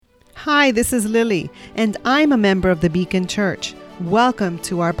Hi, this is Lily, and I'm a member of the Beacon Church. Welcome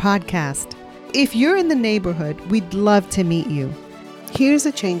to our podcast. If you're in the neighborhood, we'd love to meet you. Here's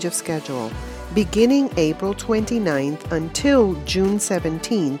a change of schedule. Beginning April 29th until June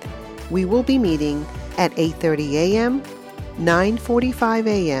 17th, we will be meeting at 8:30 a.m., 9:45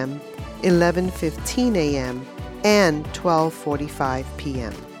 a.m., 11:15 a.m., and 12:45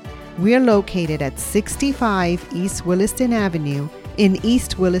 p.m. We're located at 65 East Williston Avenue in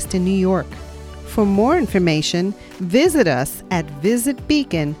East Williston, New York. For more information, visit us at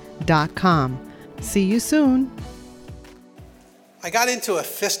visitbeacon.com. See you soon. I got into a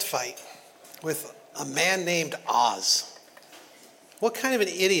fist fight with a man named Oz. What kind of an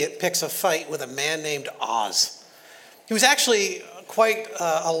idiot picks a fight with a man named Oz? He was actually quite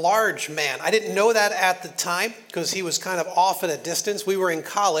a large man. I didn't know that at the time because he was kind of off at a distance. We were in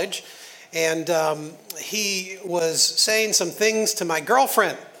college, and he was saying some things to my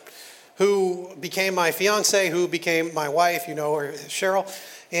girlfriend, who became my fiance, who became my wife, you know her, Cheryl.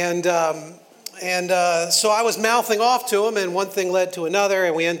 And so I was mouthing off to him, and one thing led to another,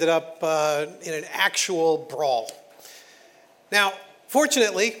 and we ended up in an actual brawl. Now,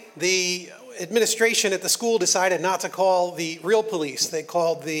 fortunately, the administration at the school decided not to call the real police. They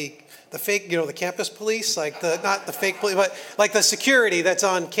called the fake, the campus police, not the fake police, but like the security that's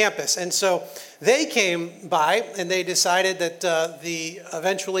on campus. And so they came by, and they decided that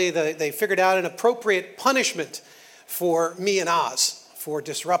eventually they figured out an appropriate punishment for me and Oz for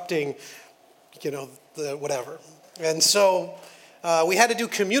disrupting, the whatever. And so we had to do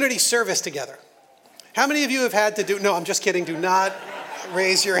community service together. How many of you have had to do, no, I'm just kidding, do not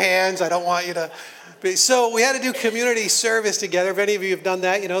raise your hands. I don't want you to be. So we had to do community service together. If any of you have done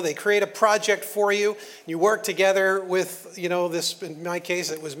that, they create a project for you. You work together with, this, in my case,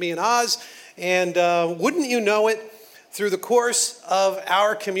 it was me and Oz. And wouldn't you know it, through the course of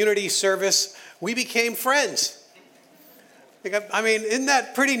our community service, we became friends. I mean, isn't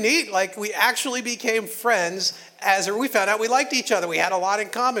that pretty neat? Like, we actually became friends as we found out we liked each other. We had a lot in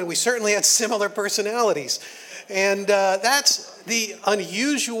common. We certainly had similar personalities. And that's the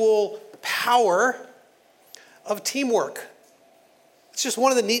unusual power of teamwork. It's just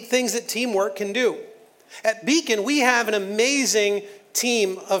one of the neat things that teamwork can do. At Beacon, we have an amazing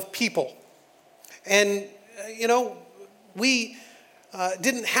team of people. And, we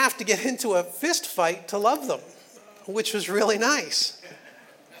didn't have to get into a fist fight to love them, which was really nice.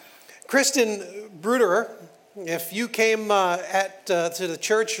 Kristen Bruder, if you came to the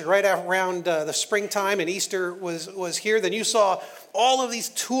church right around the springtime and Easter was here, then you saw all of these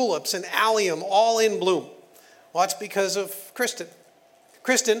tulips and allium all in bloom. Well, that's because of Kristen.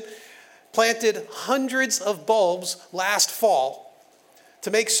 Kristen planted hundreds of bulbs last fall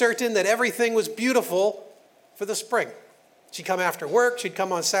to make certain that everything was beautiful for the spring. She'd come after work, she'd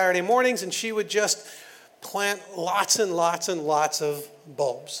come on Saturday mornings, and she would just plant lots and lots and lots of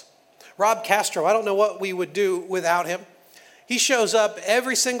bulbs. Rob Castro, I don't know what we would do without him. He shows up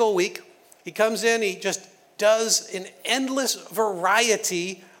every single week. He comes in, he just does an endless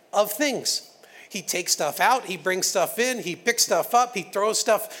variety of things. He takes stuff out, he brings stuff in, he picks stuff up, he throws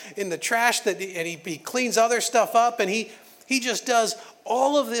stuff in the trash, and he cleans other stuff up, and he just does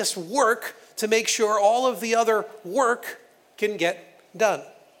all of this work to make sure all of the other work can get done.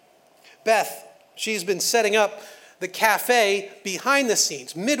 Beth, she's been setting up the cafe behind the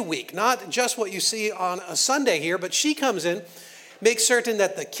scenes, midweek, not just what you see on a Sunday here, but she comes in, makes certain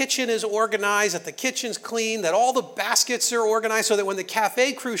that the kitchen is organized, that the kitchen's clean, that all the baskets are organized so that when the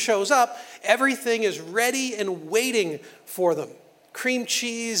cafe crew shows up, everything is ready and waiting for them. Cream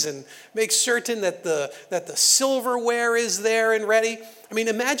cheese, and make certain that the silverware is there and ready. I mean,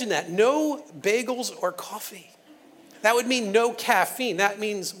 imagine that. No bagels or coffee. That would mean no caffeine. That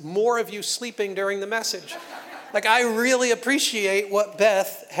means more of you sleeping during the message. Like, I really appreciate what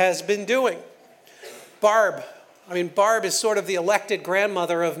Beth has been doing. Barb is sort of the elected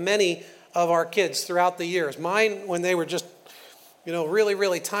grandmother of many of our kids throughout the years. Mine, when they were just, really,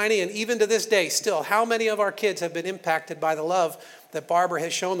 really tiny, and even to this day, still, how many of our kids have been impacted by the love that Barbara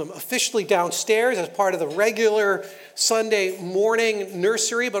has shown them, officially downstairs as part of the regular Sunday morning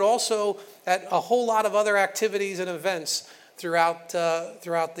nursery, but also at a whole lot of other activities and events throughout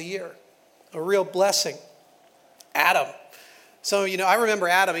the year. A real blessing. Adam. So, I remember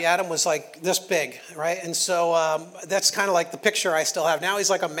Adam. Adam was like this big, right? And so that's kind of like the picture I still have. Now he's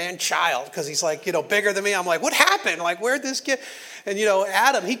like a man-child because he's like, bigger than me. I'm like, what happened? Like, where'd this kid? And,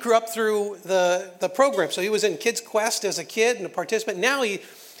 Adam, he grew up through the program. So he was in Kids Quest as a kid and a participant. Now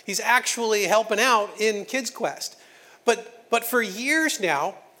he's actually helping out in Kids Quest. But for years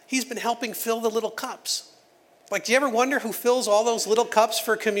now, he's been helping fill the little cups. Like, do you ever wonder who fills all those little cups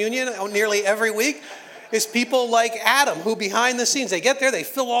for communion nearly every week? It's people like Adam, who behind the scenes, they get there, they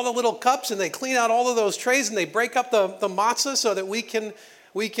fill all the little cups, and they clean out all of those trays, and they break up the matzah so that we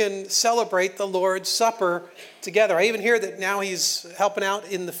can celebrate the Lord's Supper together. I even hear that now he's helping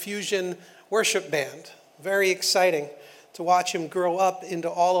out in the Fusion Worship Band. Very exciting to watch him grow up into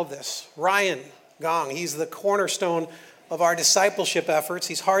all of this. Ryan Gong, he's the cornerstone of our discipleship efforts.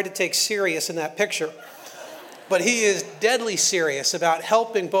 He's hard to take serious in that picture, but he is deadly serious about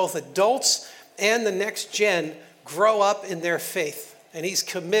helping both adults and the next gen grow up in their faith. And he's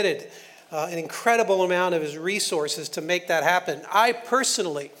committed an incredible amount of his resources to make that happen. I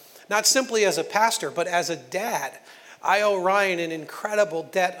personally, not simply as a pastor, but as a dad, I owe Ryan an incredible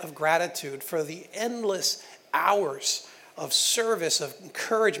debt of gratitude for the endless hours of service, of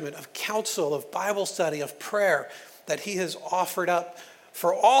encouragement, of counsel, of Bible study, of prayer that he has offered up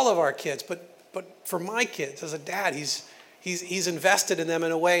for all of our kids. But for my kids, as a dad, he's invested in them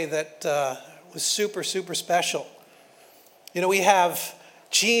in a way that was super, super special. You know, we have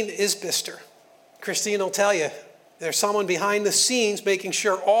Gene Isbister. Christine will tell you, there's someone behind the scenes making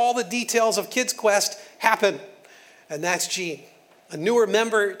sure all the details of Kids Quest happen. And that's Gene, a newer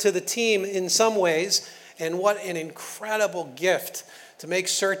member to the team in some ways. And what an incredible gift to make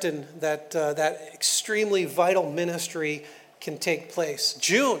certain that that extremely vital ministry can take place.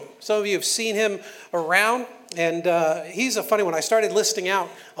 June, some of you have seen him around, and he's a funny one. I started listing out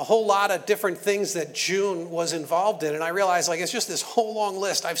a whole lot of different things that June was involved in, and I realized it's just this whole long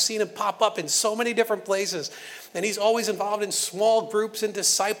list. I've seen him pop up in so many different places, and he's always involved in small groups and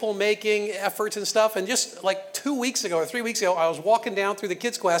disciple-making efforts and stuff. And just like 2 weeks ago or 3 weeks ago, I was walking down through the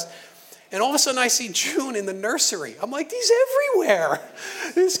Kids Quest, and all of a sudden I see June in the nursery. I'm like, he's everywhere.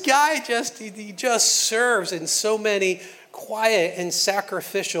 This guy he just serves in so many quiet and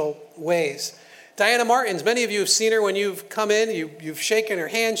sacrificial ways. Diana Martins, many of you have seen her when you've come in, you've shaken her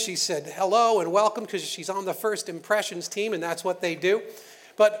hand. She said hello and welcome because she's on the First Impressions team, and that's what they do.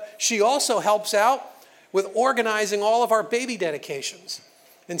 But she also helps out with organizing all of our baby dedications.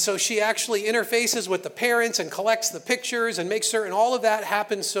 And so she actually interfaces with the parents and collects the pictures and makes certain all of that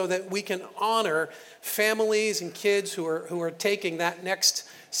happens so that we can honor families and kids who are taking that next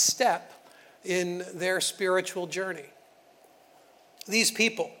step in their spiritual journey. These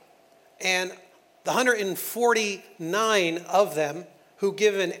people, and the 149 of them who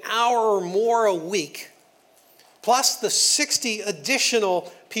give an hour or more a week, plus the 60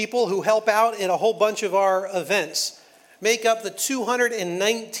 additional people who help out in a whole bunch of our events, make up the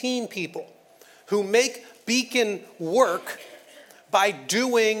 219 people who make Beacon work by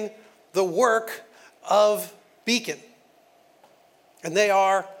doing the work of Beacon. And they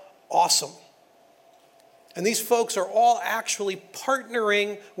are awesome. And these folks are all actually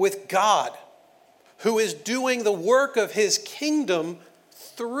partnering with God, who is doing the work of his kingdom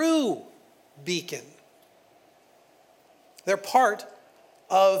through Beacon. They're part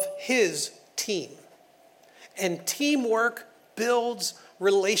of his team. And teamwork builds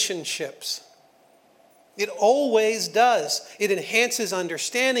relationships. It always does. It enhances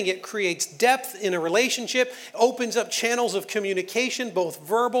understanding. It creates depth in a relationship, opens up channels of communication, both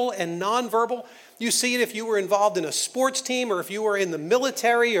verbal and nonverbal. You see it if you were involved in a sports team, or if you were in the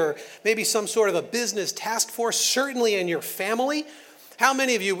military, or maybe some sort of a business task force, certainly in your family. How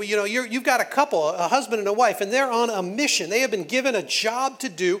many of you, you've got a couple, a husband and a wife, and they're on a mission. They have been given a job to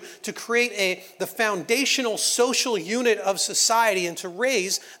do to create the foundational social unit of society and to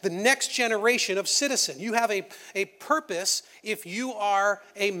raise the next generation of citizen. You have a purpose if you are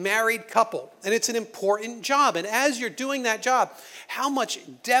a married couple, and it's an important job. And as you're doing that job, how much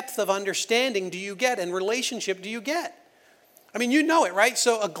depth of understanding do you get and relationship do you get? I mean, you know it, right?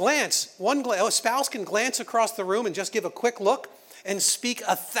 So a spouse can glance across the room and just give a quick look and speak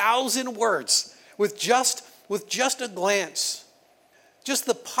 1,000 words with just a glance, just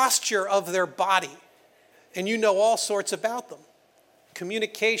the posture of their body, and you know all sorts about them.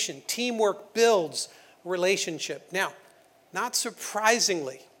 Communication, teamwork builds relationship. Now, not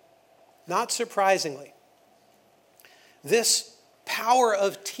surprisingly, this power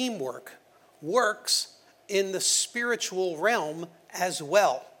of teamwork works in the spiritual realm as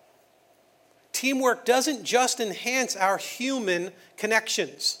well. Teamwork doesn't just enhance our human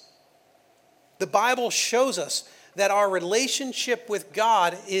connections. The Bible shows us that our relationship with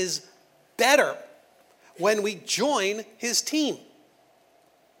God is better when we join his team.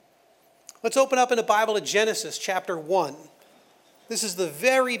 Let's open up in the Bible to Genesis chapter 1. This is the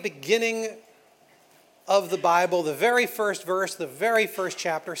very beginning of the Bible, the very first verse, the very first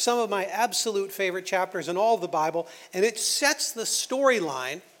chapter, some of my absolute favorite chapters in all of the Bible, and it sets the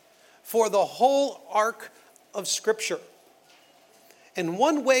storyline for the whole arc of Scripture. And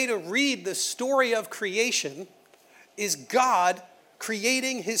one way to read the story of creation is God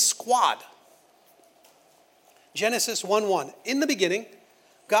creating his squad. Genesis 1:1. In the beginning,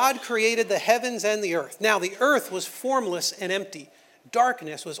 God created the heavens and the earth. Now the earth was formless and empty.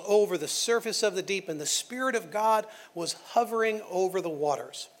 Darkness was over the surface of the deep, and the Spirit of God was hovering over the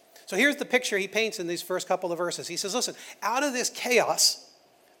waters. So here's the picture he paints in these first couple of verses. He says, listen, out of this chaos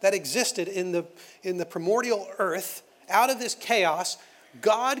that existed in the primordial earth, out of this chaos,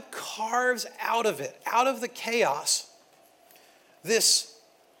 God carves out of it, out of the chaos, this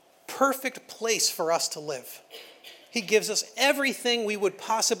perfect place for us to live. He gives us everything we would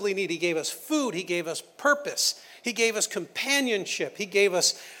possibly need. He gave us food. He gave us purpose. He gave us companionship. He gave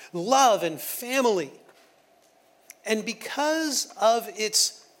us love and family. And because of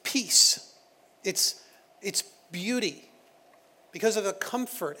its peace, its beauty, because of the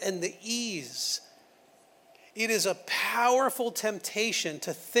comfort and the ease, it is a powerful temptation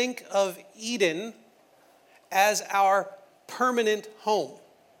to think of Eden as our permanent home,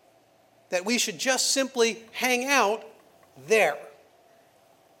 that we should just simply hang out there.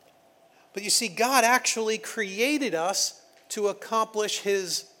 But you see, God actually created us to accomplish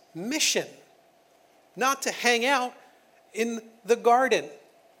his mission, not to hang out in the garden.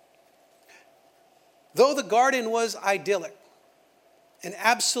 Though the garden was idyllic and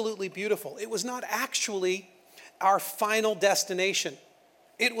absolutely beautiful, it was not actually our final destination.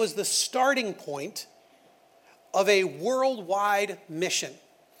 It was the starting point of a worldwide mission.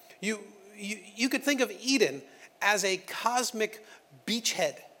 You could think of Eden as a cosmic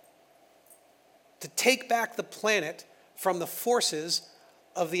beachhead to take back the planet from the forces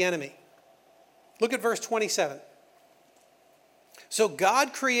of the enemy. Look at verse 27. So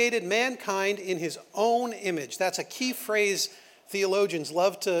God created mankind in his own image. That's a key phrase theologians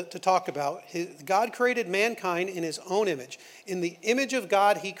love to talk about. God created mankind in his own image. In the image of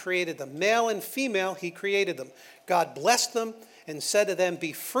God, he created them. Male and female, he created them. God blessed them and said to them,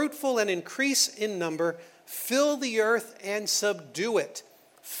 be fruitful and increase in number, fill the earth and subdue it.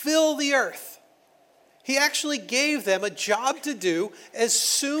 Fill the earth. He actually gave them a job to do as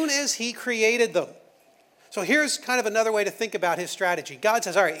soon as he created them. So here's kind of another way to think about his strategy. God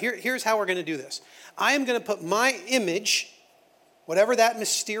says, all right, here's how we're going to do this. I am going to put my image, whatever that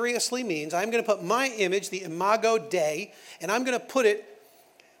mysteriously means, I'm going to put my image, the Imago Dei, and I'm going to put it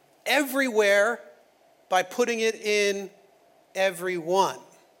everywhere by putting it in everyone.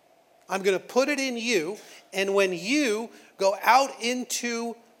 I'm going to put it in you, and when you go out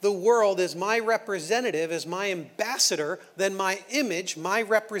into the world as my representative, as my ambassador, then my image, my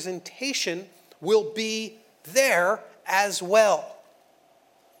representation will be there as well.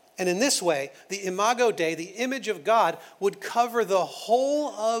 And in this way, the Imago Dei, the image of God, would cover the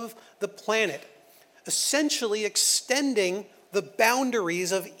whole of the planet, essentially extending the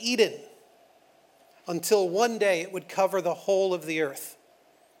boundaries of Eden until one day it would cover the whole of the earth.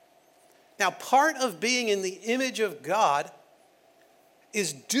 Now, part of being in the image of God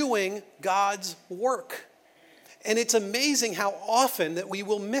is doing God's work. And it's amazing how often that we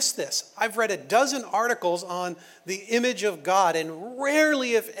will miss this. I've read a dozen articles on the image of God, and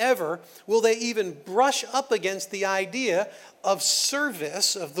rarely, if ever, will they even brush up against the idea of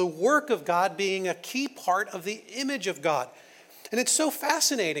service, of the work of God being a key part of the image of God. And it's so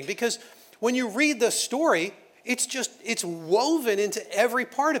fascinating because when you read the story, it's woven into every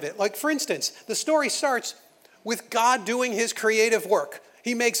part of it. Like, for instance, the story starts with God doing his creative work.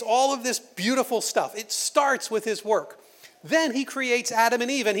 He makes all of this beautiful stuff. It starts with his work. Then he creates Adam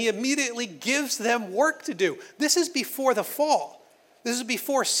and Eve, and he immediately gives them work to do. This is before the fall. This is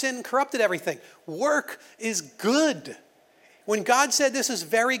before sin corrupted everything. Work is good. When God said this is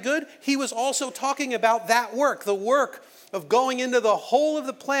very good, he was also talking about that work, the work of going into the whole of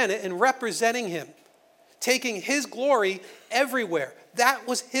the planet and representing him, taking his glory everywhere. That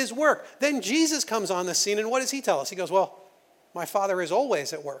was his work. Then Jesus comes on the scene, and what does he tell us? He goes, well, my Father is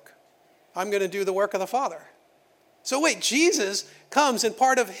always at work. I'm going to do the work of the Father. So wait, Jesus comes, and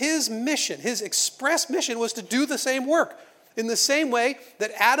part of his mission, his express mission, was to do the same work. In the same way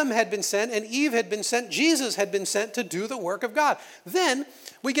that Adam had been sent and Eve had been sent, Jesus had been sent to do the work of God. Then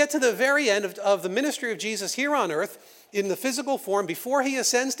we get to the very end of the ministry of Jesus here on earth in the physical form before he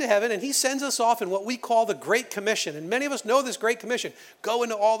ascends to heaven, and he sends us off in what we call the Great Commission. And many of us know this Great Commission. Go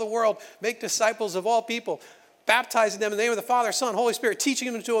into all the world, make disciples of all people, baptizing them in the name of the Father, Son, Holy Spirit,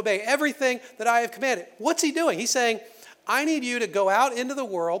 teaching them to obey everything that I have commanded. What's he doing? He's saying, I need you to go out into the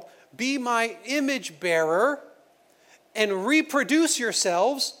world, be my image bearer, and reproduce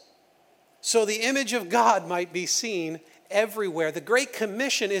yourselves so the image of God might be seen everywhere. The Great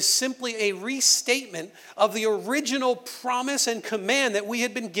Commission is simply a restatement of the original promise and command that we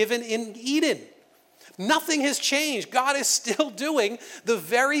had been given in Eden. Nothing has changed. God is still doing the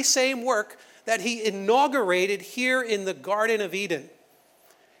very same work that he inaugurated here in the Garden of Eden.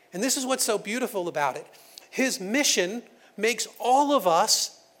 And this is what's so beautiful about it. His mission makes all of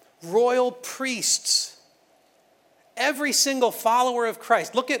us royal priests. Every single follower of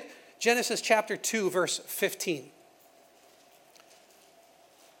Christ. Look at Genesis chapter 2, verse 15.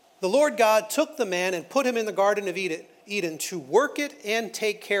 The Lord God took the man and put him in the Garden of Eden to work it and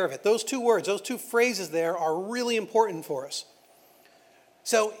take care of it. Those two words, those two phrases there are really important for us.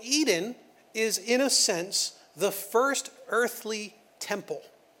 So Eden is, in a sense, the first earthly temple.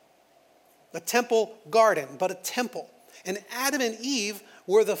 A temple garden, but a temple. And Adam and Eve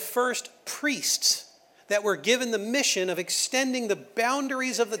were the first priests that were given the mission of extending the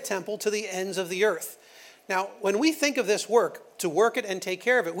boundaries of the temple to the ends of the earth. Now, when we think of this work, to work it and take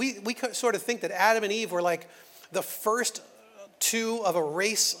care of it, we sort of think that Adam and Eve were like the first two of a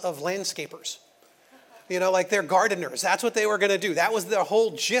race of landscapers. You know, like they're gardeners. That's what they were going to do. That was the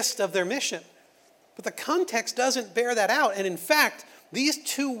whole gist of their mission. But the context doesn't bear that out. And in fact, these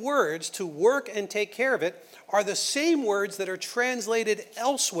two words, to work and take care of it, are the same words that are translated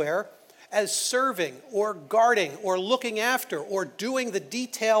elsewhere as serving or guarding or looking after or doing the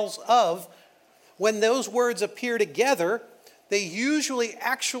details of. When those words appear together, they usually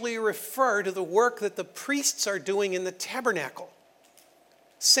actually refer to the work that the priests are doing in the tabernacle.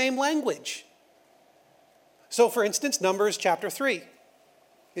 Same language. So for instance, Numbers chapter 3.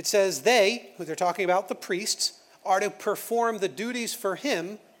 It says they, who they're talking about, the priests, are to perform the duties for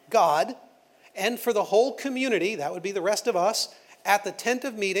him, God, and for the whole community, that would be the rest of us, at the tent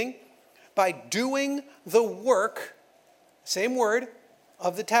of meeting, by doing the work, same word,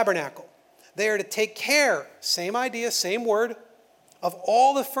 of the tabernacle. They are to take care, same idea, same word, of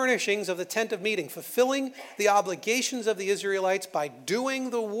all the furnishings of the tent of meeting, fulfilling the obligations of the Israelites by doing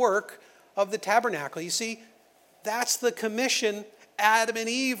the work of the tabernacle. You see, that's the commission Adam and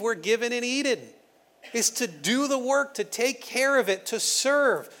Eve were given in Eden, is to do the work, to take care of it, to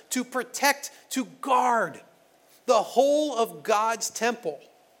serve, to protect, to guard the whole of God's temple.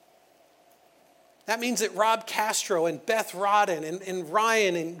 That means that Rob Castro and Beth Rodden and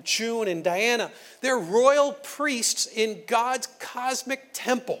Ryan and June and Diana, they're royal priests in God's cosmic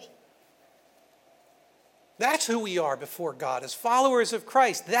temple. That's who we are before God as followers of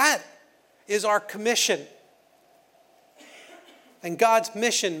Christ. That is our commission. And God's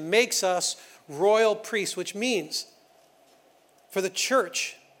mission makes us royal priests, which means for the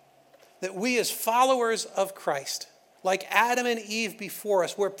church that we as followers of Christ, like Adam and Eve before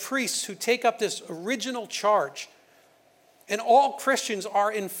us, we're priests who take up this original charge. And all Christians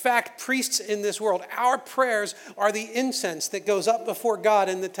are in fact priests in this world. Our prayers are the incense that goes up before God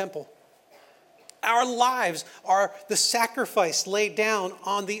in the temple. Our lives are the sacrifice laid down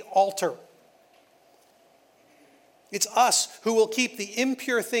on the altar. It's us who will keep the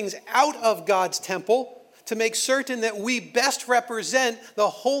impure things out of God's temple to make certain that we best represent the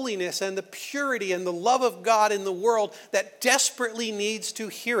holiness and the purity and the love of God in the world that desperately needs to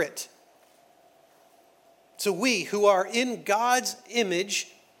hear it. So we who are in God's image,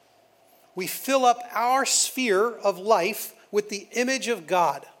 we fill up our sphere of life with the image of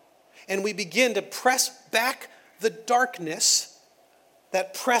God, and we begin to press back the darkness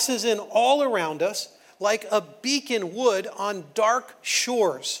that presses in all around us like a beacon would on dark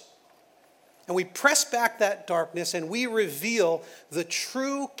shores. And we press back that darkness and we reveal the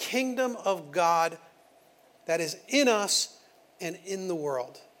true kingdom of God that is in us and in the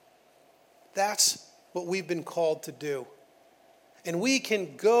world. That's what we've been called to do. And we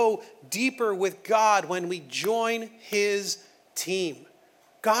can go deeper with God when we join his team.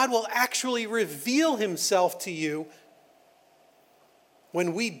 God will actually reveal himself to you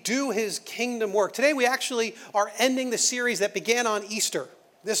when we do his kingdom work. Today we actually are ending the series that began on Easter.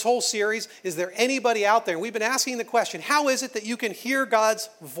 This whole series, is there anybody out there? And we've been asking the question, how is it that you can hear God's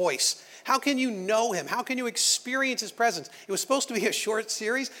voice? How can you know him? How can you experience his presence? It was supposed to be a short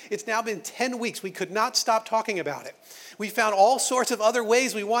series. It's now been 10 weeks. We could not stop talking about it. We found all sorts of other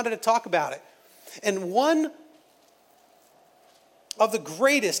ways we wanted to talk about it. And one of the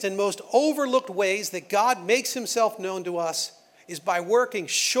greatest and most overlooked ways that God makes himself known to us is by working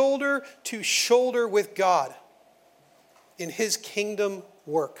shoulder to shoulder with God in his kingdom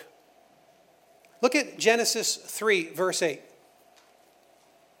work. Look at Genesis 3, verse 8.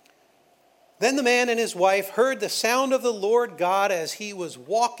 Then the man and his wife heard the sound of the Lord God as he was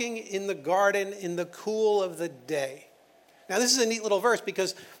walking in the garden in the cool of the day. Now, this is a neat little verse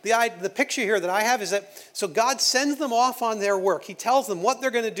because the picture here that I have is that, so God sends them off on their work. He tells them what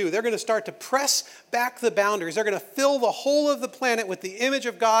they're going to do. They're going to start to press back the boundaries. They're going to fill the whole of the planet with the image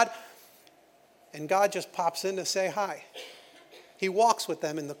of God. And God just pops in to say hi. He walks with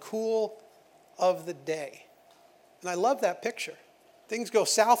them in the cool of the day. And I love that picture. Things go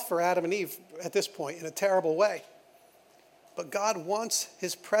south for Adam and Eve at this point in a terrible way. But God wants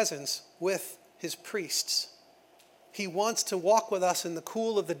his presence with his priests. He wants to walk with us in the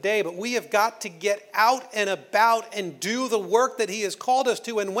cool of the day, but we have got to get out and about and do the work that he has called us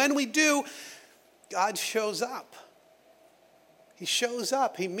to. And when we do, God shows up. He shows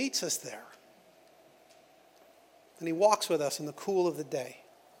up. He meets us there. And he walks with us in the cool of the day.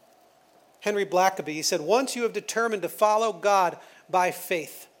 Henry Blackaby, he said, once you have determined to follow God by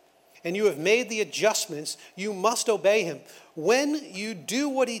faith, and you have made the adjustments, you must obey him. When you do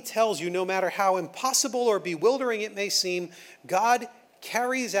what he tells you, no matter how impossible or bewildering it may seem, God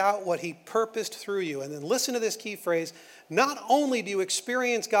carries out what he purposed through you. And then listen to this key phrase. Not only do you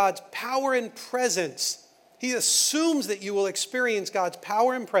experience God's power and presence, he assumes that you will experience God's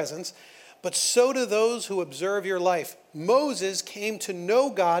power and presence, but so do those who observe your life. Moses came to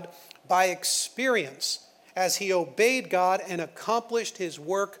know God by experience as he obeyed God and accomplished his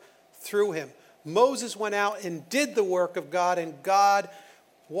work through him. Moses went out and did the work of God, and God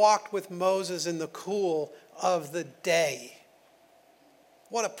walked with Moses in the cool of the day.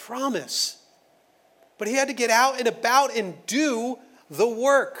 What a promise. But he had to get out and about and do the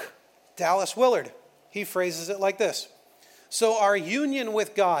work. Dallas Willard, he phrases it like this. So our union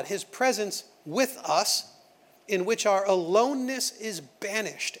with God, his presence with us, in which our aloneness is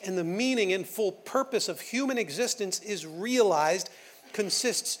banished and the meaning and full purpose of human existence is realized,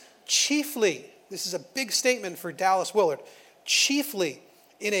 consists chiefly, this is a big statement for Dallas Willard, chiefly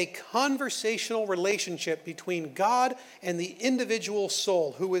in a conversational relationship between God and the individual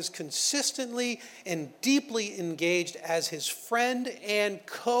soul who is consistently and deeply engaged as his friend and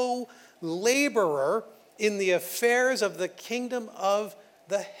co-laborer in the affairs of the kingdom of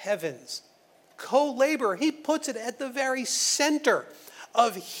the heavens. Co-laborer, he puts it at the very center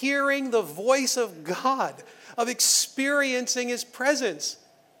of hearing the voice of God, of experiencing his presence.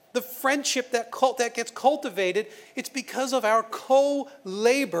 The friendship that gets cultivated, it's because of our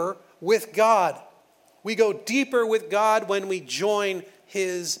co-labor with God. We go deeper with God when we join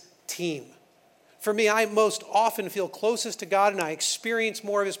his team. For me, I most often feel closest to God and I experience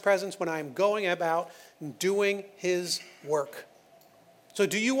more of his presence when I'm going about doing his work. So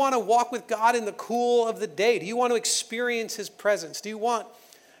do you want to walk with God in the cool of the day? Do you want to experience his presence? Do you want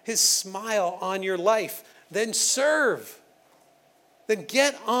his smile on your life? Then serve. Then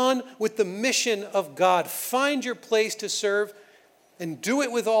get on with the mission of God. Find your place to serve and do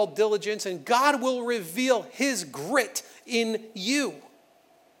it with all diligence, and God will reveal his grit in you.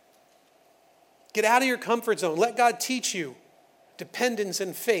 Get out of your comfort zone. Let God teach you dependence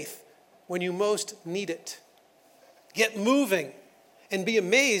and faith when you most need it. Get moving and be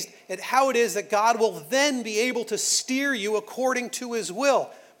amazed at how it is that God will then be able to steer you according to his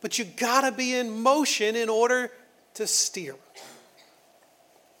will. But you got to be in motion in order to steer.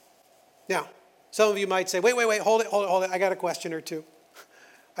 Now, some of you might say, wait, hold it. I got a question or two.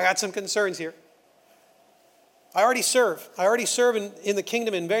 I got some concerns here. I already serve in the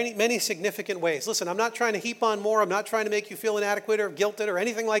kingdom in many significant ways. Listen, I'm not trying to heap on more. I'm not trying to make you feel inadequate or guilted or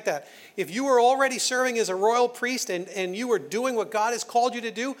anything like that. If you are already serving as a royal priest and you are doing what God has called you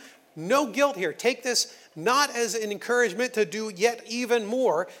to do, no guilt here. Take this not as an encouragement to do yet even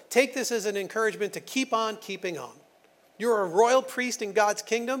more. Take this as an encouragement to keep on keeping on. You're a royal priest in God's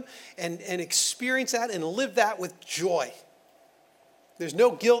kingdom and experience that and live that with joy. There's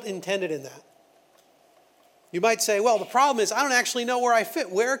no guilt intended in that. You might say, well, the problem is I don't actually know where I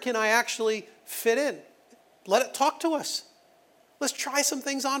fit. Where can I actually fit in? Let it talk to us. Let's try some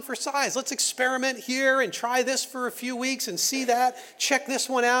things on for size. Let's experiment here and try this for a few weeks and see that. Check this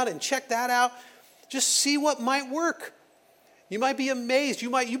one out and check that out. Just see what might work. You might be amazed. You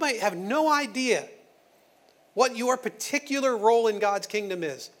might have no idea what your particular role in God's kingdom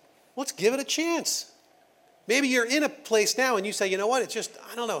is. Let's give it a chance. Maybe you're in a place now and you say, you know what, it's just,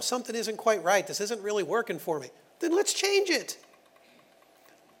 I don't know, something isn't quite right. This isn't really working for me. Then let's change it.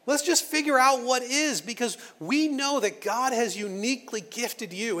 Let's just figure out what is, because we know that God has uniquely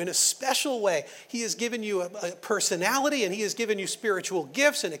gifted you in a special way. He has given you a personality, and he has given you spiritual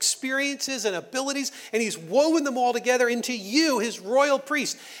gifts and experiences and abilities, and he's woven them all together into you, his royal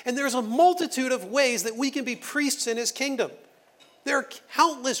priest. And there's a multitude of ways that we can be priests in his kingdom. There are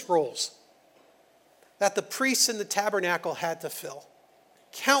countless roles that the priests in the tabernacle had to fill.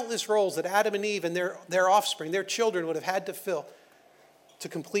 countless roles that Adam and Eve and their offspring, their children would have had to fill to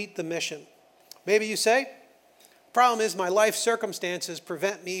complete the mission. Maybe you say, problem is my life circumstances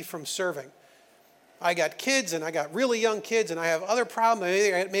prevent me from serving. I got kids and I got really young kids and I have other problems.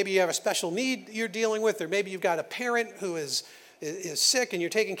 Maybe you have a special need you're dealing with, or maybe you've got a parent who is sick and you're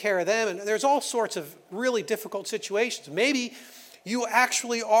taking care of them. And there's all sorts of really difficult situations. Maybe you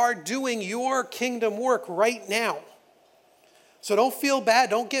actually are doing your kingdom work right now. So don't feel bad.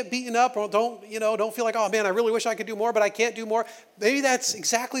 Don't get beaten up. Or don't feel like, oh man, I really wish I could do more, but I can't do more. Maybe that's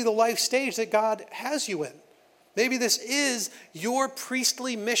exactly the life stage that God has you in. Maybe this is your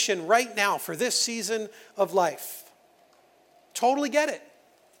priestly mission right now for this season of life. Totally get it.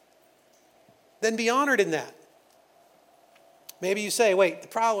 Then be honored in that. Maybe you say, wait, the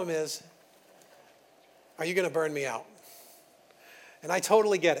problem is, are you going to burn me out? And I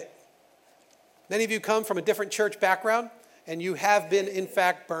totally get it. Many of you come from a different church background, and you have been, in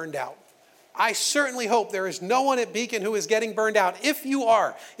fact, burned out. I certainly hope there is no one at Beacon who is getting burned out. If you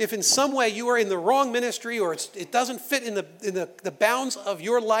are, if in some way you are in the wrong ministry or it doesn't fit in the bounds of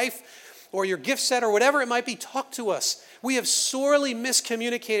your life or your gift set or whatever it might be, talk to us. We have sorely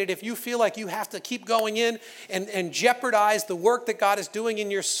miscommunicated if you feel like you have to keep going in and jeopardize the work that God is doing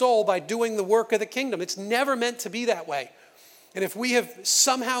in your soul by doing the work of the kingdom. It's never meant to be that way. And if we have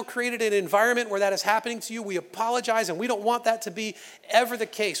somehow created an environment where that is happening to you, we apologize, and we don't want that to be ever the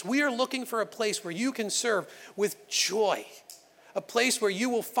case. We are looking for a place where you can serve with joy, a place where you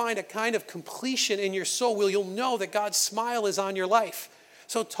will find a kind of completion in your soul, where you'll know that God's smile is on your life.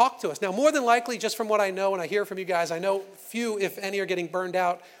 So talk to us. Now, more than likely, just from what I know and I hear from you guys, I know few, if any, are getting burned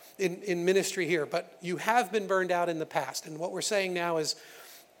out in ministry here, but you have been burned out in the past. And what we're saying now is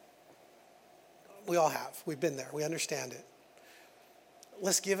we all have. We've been there. We understand it.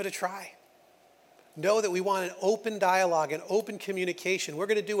 Let's give it a try. Know that we want an open dialogue, an open communication. We're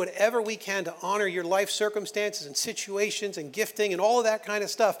going to do whatever we can to honor your life circumstances and situations and gifting and all of that kind of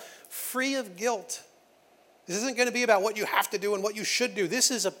stuff, free of guilt. This isn't going to be about what you have to do and what you should do.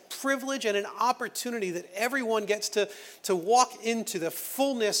 This is a privilege and an opportunity that everyone gets to walk into the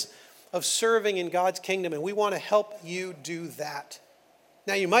fullness of serving in God's kingdom, and we want to help you do that.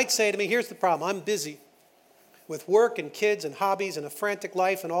 Now, you might say to me, here's the problem. I'm busy with work and kids and hobbies and a frantic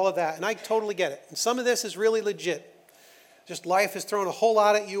life and all of that. And I totally get it. And some of this is really legit. Just life has thrown a whole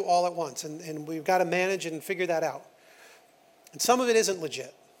lot at you all at once. And we've got to manage and figure that out. And some of it isn't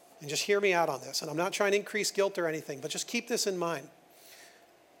legit. And just hear me out on this. And I'm not trying to increase guilt or anything, but just keep this in mind.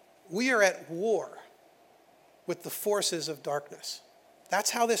 We are at war with the forces of darkness.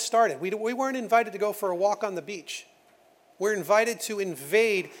 That's how this started. We weren't invited to go for a walk on the beach. We're invited to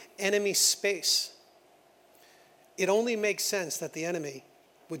invade enemy space. It only makes sense that the enemy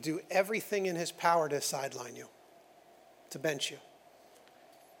would do everything in his power to sideline you, to bench you.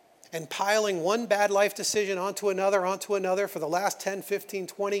 And piling one bad life decision onto another for the last 10, 15,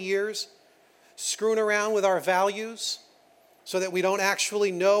 20 years, screwing around with our values so that we don't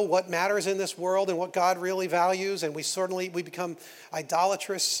actually know what matters in this world and what God really values, and we become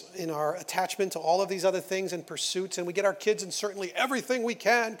idolatrous in our attachment to all of these other things and pursuits, and we get our kids in certainly everything we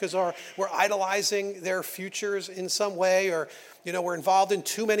can because we're idolizing their futures in some way, or we're involved in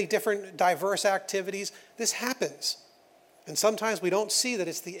too many different diverse activities. This happens. And sometimes we don't see that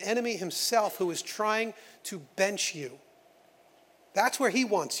it's the enemy himself who is trying to bench you. That's where he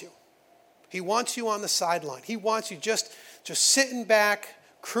wants you. He wants you on the sideline. He wants you just sitting back,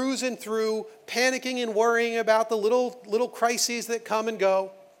 cruising through, panicking and worrying about the little crises that come and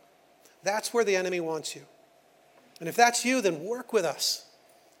go. That's where the enemy wants you. And if that's you, then work with us.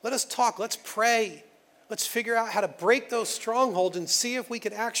 Let us talk. Let's pray. Let's figure out how to break those strongholds and see if we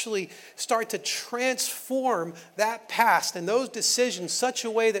can actually start to transform that past and those decisions such a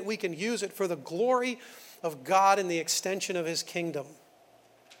way that we can use it for the glory of God and the extension of his kingdom.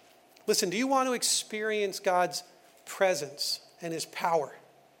 Listen, do you want to experience God's presence and his power?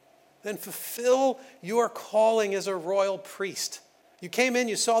 Then fulfill your calling as a royal priest. You came in,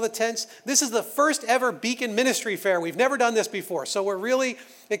 you saw the tents. This is the first ever Beacon Ministry Fair. We've never done this before, so we're really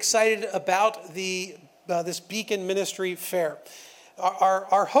excited about this Beacon Ministry Fair.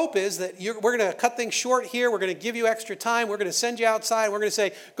 Our hope is that we're going to cut things short here. We're going to give you extra time. We're going to send you outside. We're going to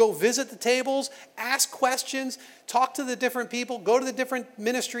say, go visit the tables, ask questions, talk to the different people, go to the different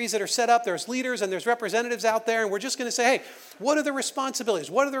ministries that are set up. There's leaders and there's representatives out there. And we're just going to say, hey, what are the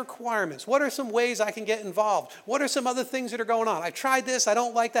responsibilities? What are the requirements? What are some ways I can get involved? What are some other things that are going on? I tried this. I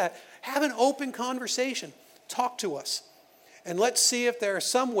don't like that. Have an open conversation. Talk to us. And let's see if there are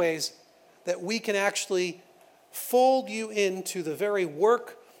some ways that we can actually fold you into the very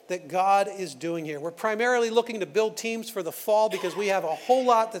work that God is doing here. We're primarily looking to build teams for the fall because we have a whole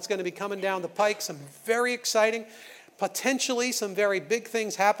lot that's going to be coming down the pike, some very exciting, potentially some very big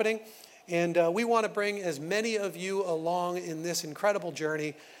things happening. And we want to bring as many of you along in this incredible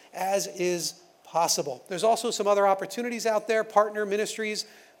journey as is possible. There's also some other opportunities out there, partner ministries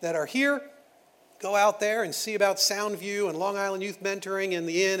that are here. Go out there and see about Soundview and Long Island Youth Mentoring and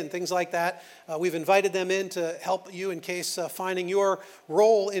the Inn and things like that. We've invited them in to help you in case finding your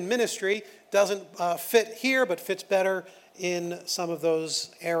role in ministry doesn't fit here but fits better in some of those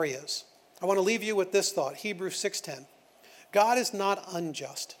areas. I want to leave you with this thought, Hebrews 6:10. God is not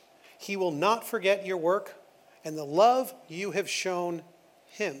unjust. He will not forget your work and the love you have shown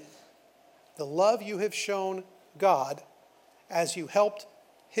him. The love you have shown God as you helped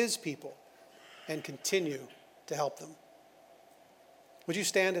his people and continue to help them. Would you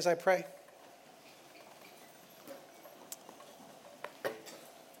stand as I pray?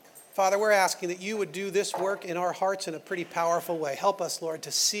 Father, we're asking that you would do this work in our hearts in a pretty powerful way. Help us, Lord,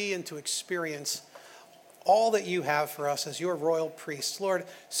 to see and to experience all that you have for us as your royal priests. Lord,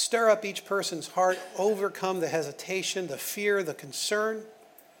 stir up each person's heart, overcome the hesitation, the fear, the concern.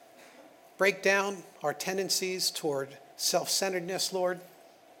 Break down our tendencies toward self-centeredness, Lord.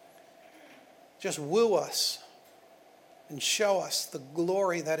 Just woo us and show us the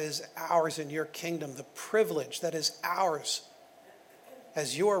glory that is ours in your kingdom, the privilege that is ours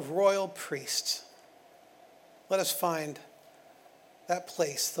as your royal priests. Let us find that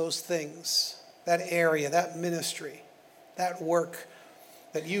place, those things, that area, that ministry, that work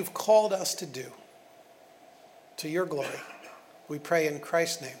that you've called us to do to your glory. We pray in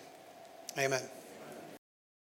Christ's name. Amen.